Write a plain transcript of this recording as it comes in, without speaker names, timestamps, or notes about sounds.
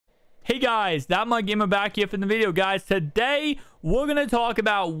Hey guys, that my gamer back here from the video, guys. Today we're gonna talk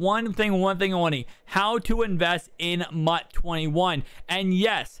about one thing only: how to invest in MUT 21. And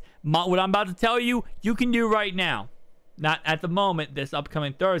yes, what I'm about to tell you, you can do right now. Not at the moment, this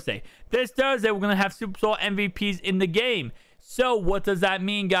upcoming Thursday. This Thursday, we're gonna have Superstore MVPs in the game. So what does that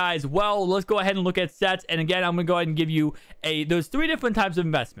mean, guys? Well, let's go ahead and look at sets. And again, I'm gonna go ahead and give you there's 3 different types of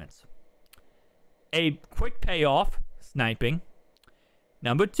investments. A quick payoff, sniping.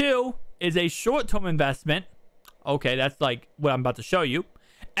 Number 2 is a short-term investment. Okay, that's like what I'm about to show you.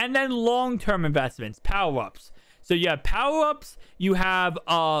 And then long-term investments, power-ups. So you have power-ups, you have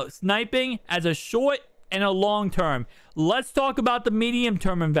sniping as a short and a long-term. Let's talk about the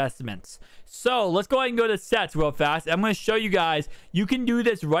medium-term investments. So let's go ahead and go to sets real fast. I'm going to show you guys, you can do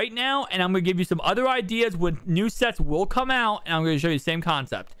this right now, and I'm going to give you some other ideas when new sets will come out, and I'm going to show you the same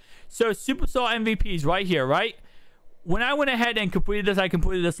concept. So Superstore MVPs right here, right? When I went ahead and completed this, I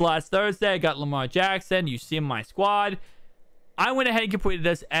completed this last Thursday. I got Lamar Jackson. You see my squad. I went ahead and completed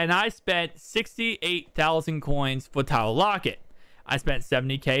this, and I spent 68,000 coins for Tyler Lockett. I spent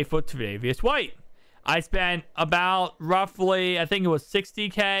 70K for Tre'Davious White. I spent about roughly, I think it was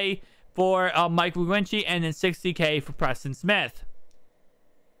 60K for Mike McGlinchey, and then 60K for Preston Smith.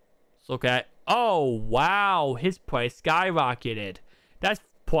 Let's look at, oh, wow, his price skyrocketed. That's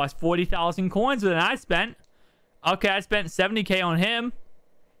plus 40,000 coins than I spent. Okay, I spent 70K on him.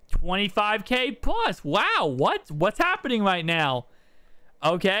 25K plus. Wow, what's happening right now?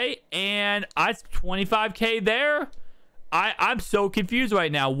 Okay, and I 25K there. I'm so confused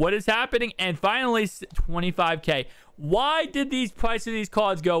right now. What is happening? And finally, 25K. Why did these prices of these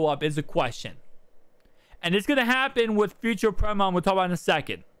cards go up is the question. And it's going to happen with future promo. We'll talk about in a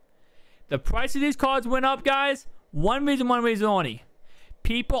second. The price of these cards went up, guys. One reason only.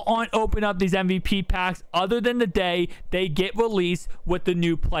 People aren't opening up these MVP packs other than the day they get released with the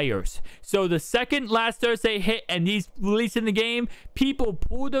new players. So the second last Thursday hit and these released in the game, people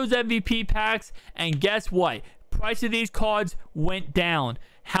pull those MVP packs, and guess what? Price of these cards went down.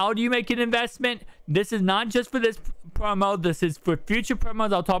 How do you make an investment? This is not just for this promo. This is for future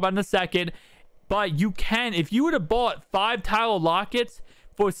promos I'll talk about in a second. But you can, if you would have bought 5 Tyler Lockets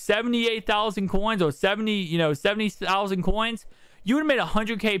for 78,000 coins or 70,000 coins, you would have made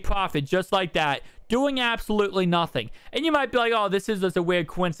 100K profit just like that, doing absolutely nothing. And you might be like, oh, this is just a weird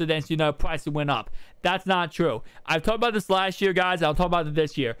coincidence, price went up. That's not true. I've talked about this last year, guys. I'll talk about it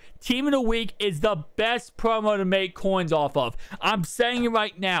this year. Team of the Week is the best promo to make coins off of. I'm saying it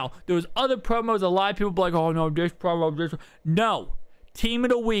right now. There's other promos. A lot of people be like, oh, no, this promo, this. No. Team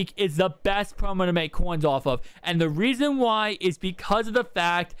of the Week is the best promo to make coins off of. And the reason why is because of the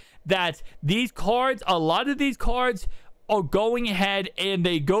fact that these cards, a lot of these cards are going ahead and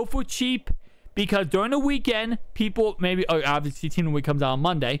they go for cheap because during the weekend, people maybe, obviously Team of the Week comes out on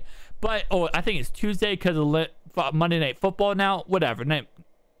Monday, but, I think it's Tuesday because of Monday Night Football now, whatever.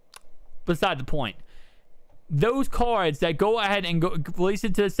 Beside the point. Those cards that go ahead and go release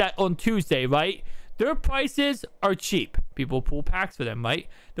into the set on Tuesday, right? Their prices are cheap. People pull packs for them, right?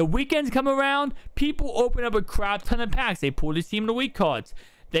 The weekends come around, people open up a crap ton of packs. They pull these Team of the Week cards.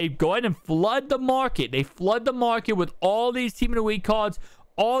 They go ahead and flood the market. They flood the market with all these Team of the Week cards,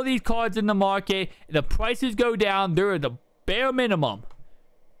 all these cards in the market. The prices go down. They're the bare minimum.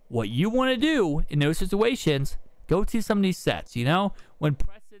 What you want to do in those situations, go to some of these sets, When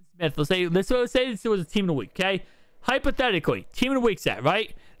Preston Smith, let's say this was a Team of the Week, okay? Hypothetically, Team of the Week set,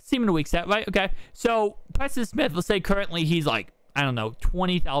 right? Team of the Week set, right? Okay. So Preston Smith, let's say currently he's like, I don't know,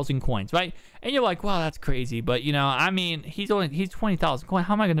 20,000 coins, right? And you're like, wow, that's crazy. But, I mean, he's 20,000 coins.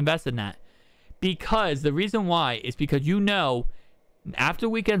 How am I going to invest in that? Because the reason why is because after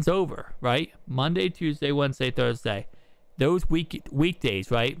weekend's over, right? Monday, Tuesday, Wednesday, Thursday, those weekdays,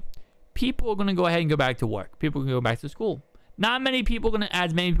 right? People are going to go ahead and go back to work. People are going to go back to school. Not many people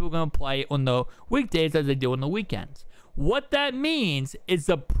as many people are going to play on the weekdays as they do on the weekends. What that means is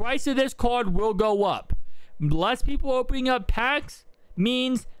the price of this card will go up. Less people opening up packs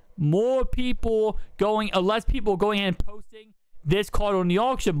means less people going and posting this card on the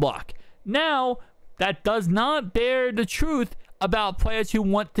auction block. Now, that does not bear the truth about players who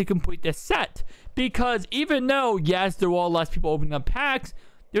want to complete this set. Because even though, yes, there are less people opening up packs,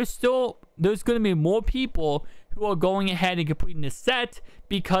 there's going to be more people who are going ahead and completing this set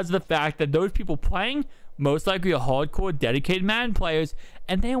because of the fact that those people playing most likely are hardcore, dedicated Madden players,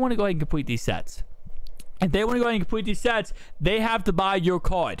 and they want to go ahead and complete these sets. If they want to go ahead and complete these sets, they have to buy your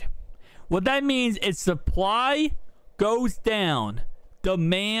card. What that means is supply goes down,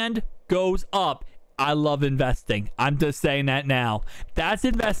 demand goes up. I love investing. I'm just saying that now. That's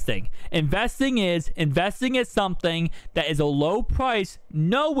investing. Investing is something that is a low price,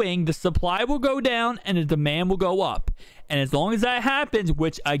 knowing the supply will go down and the demand will go up. And as long as that happens,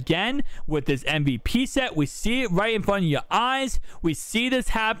 which again, with this MVP set, we see it right in front of your eyes. We see this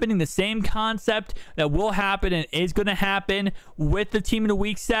happening, the same concept that will happen and is going to happen with the Team of the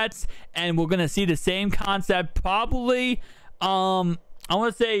Week sets. And we're going to see the same concept probably, I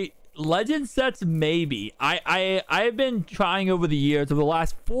want to say, legend sets, maybe. I've been trying over the years, over the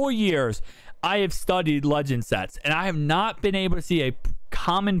last 4 years, I have studied legend sets, and I have not been able to see a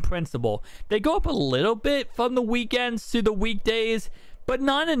common principle. They go up a little bit from the weekends to the weekdays, but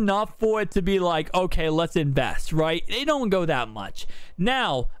not enough for it to be like, okay, let's invest, right? They don't go that much.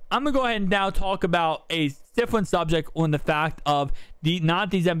 Now, I'm gonna go ahead and now talk about a different subject on the fact of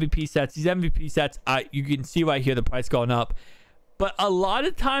not these MVP sets. These MVP sets, you can see right here the price going up. But a lot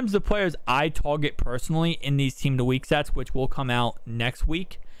of times the players I target personally in these Team of the Week sets, which will come out next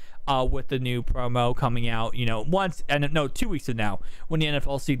week with the new promo coming out, 2 weeks from now when the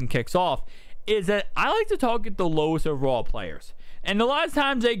NFL season kicks off, is that I like to target the lowest overall players. And a lot of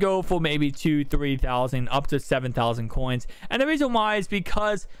times they go for maybe 2,000, 3,000, up to 7,000 coins. And the reason why is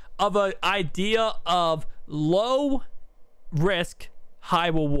because of an idea of low risk, high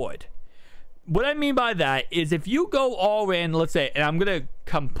reward. What I mean by that is if you go all in, let's say, and I'm going to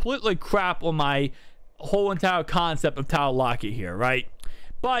completely crap on my whole entire concept of Tyler Lockett here, right?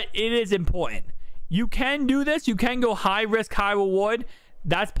 But it is important. You can do this. You can go high risk, high reward.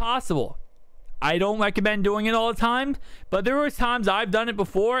 That's possible. I don't recommend doing it all the time, but there were times I've done it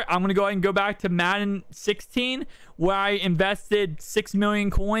before. I'm going to go ahead and go back to Madden 16, where I invested 6 million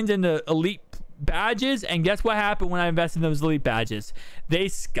coins into elite badges, and guess what happened when I invested in those elite badges? They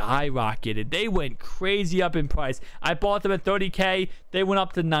skyrocketed. They went crazy up in price. I bought them at 30k. They went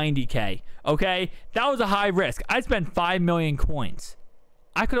up to 90k. Okay, that was a high risk. I spent 5 million coins.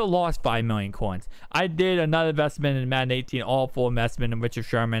 I could have lost 5 million coins. I did another investment in Madden 18, all full investment in Richard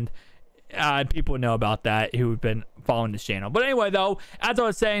Sherman. People know about that who've been following this channel. But anyway, though, as I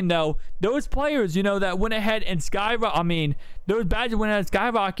was saying, though, those players, that went ahead and those badges went ahead and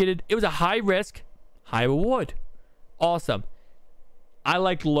skyrocketed. It was a high risk, high reward. Awesome. I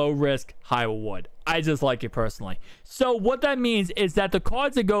like low risk, high reward. I just like it personally. So what that means is that the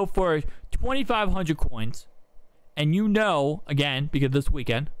cards that go for 2,500 coins, and again, because this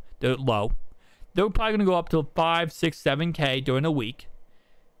weekend, they're low, they're probably going to go up to 5, 6, 7k during the week.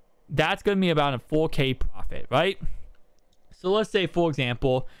 That's going to be about a 4k profit, right? So let's say, for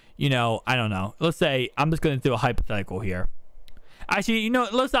example, I don't know. Let's say, I'm just going to do a hypothetical here. Actually,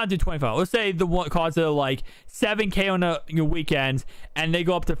 let's not do 25. Let's say the cards that are like 7k on the weekends, and they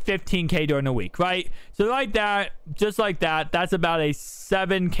go up to 15k during the week, right? So like that, just like that, that's about a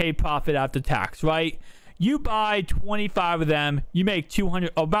 7k profit after tax, right? You buy 25 of them, you make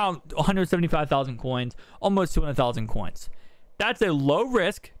about 175,000 coins, almost 200,000 coins. That's a low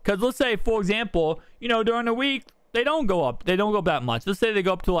risk, because let's say, for example, during the week, they don't go up. They don't go up that much. Let's say they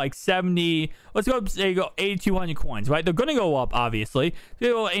go up to like 70. Let's go up, say, 8,200 coins, right? They're going to go up, obviously. They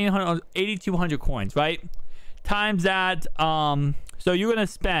go 8,200 coins, right? Times that. So you're going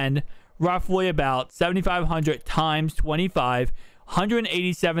to spend roughly about 7,500 times 25,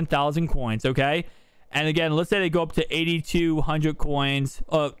 187,000 coins, okay? And again, let's say they go up to 8,200 coins,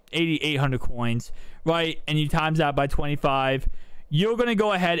 8,800 coins, right? And you times that by 25, you're going to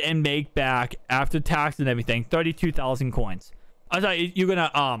go ahead and make back, after tax and everything, 32,000 coins. I'm sorry, you're going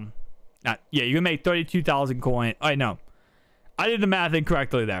to, you're going to make 32,000 coins. I know. I did the math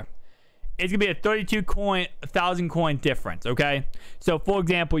incorrectly there. It's going to be a 32,000 coin difference, okay? So, for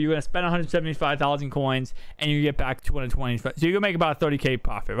example, you're going to spend 175,000 coins, and you get back 220. So, you're going to make about a 30k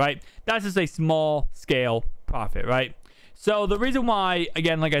profit, right? That's just a small scale profit, right? So, the reason why,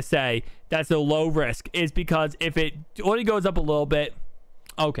 again, like I say, that's a low risk is because if it only goes up a little bit,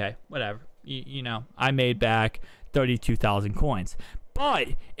 okay, whatever. I made back 32,000 coins. But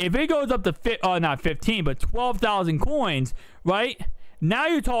if it goes up to, not 15, but 12,000 coins, right? Now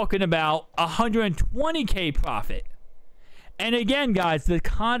you're talking about 120k profit. And again, guys, the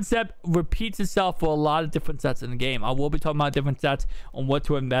concept repeats itself for a lot of different sets in the game. I will be talking about different sets on what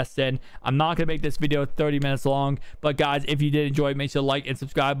to invest in. I'm not going to make this video 30 minutes long. But guys, if you did enjoy it, make sure to like and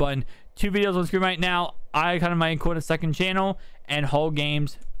subscribe button. 2 videos on the screen right now. I kind of might include a second channel and Hull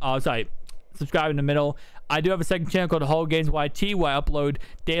Games. Subscribe in the middle. I do have a second channel called Hull Games YT where I upload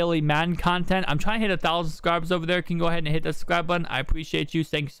daily Madden content. I'm trying to hit 1,000 subscribers over there. You can go ahead and hit the subscribe button. I appreciate you.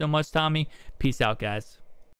 Thank you so much, Tommy. Peace out, guys.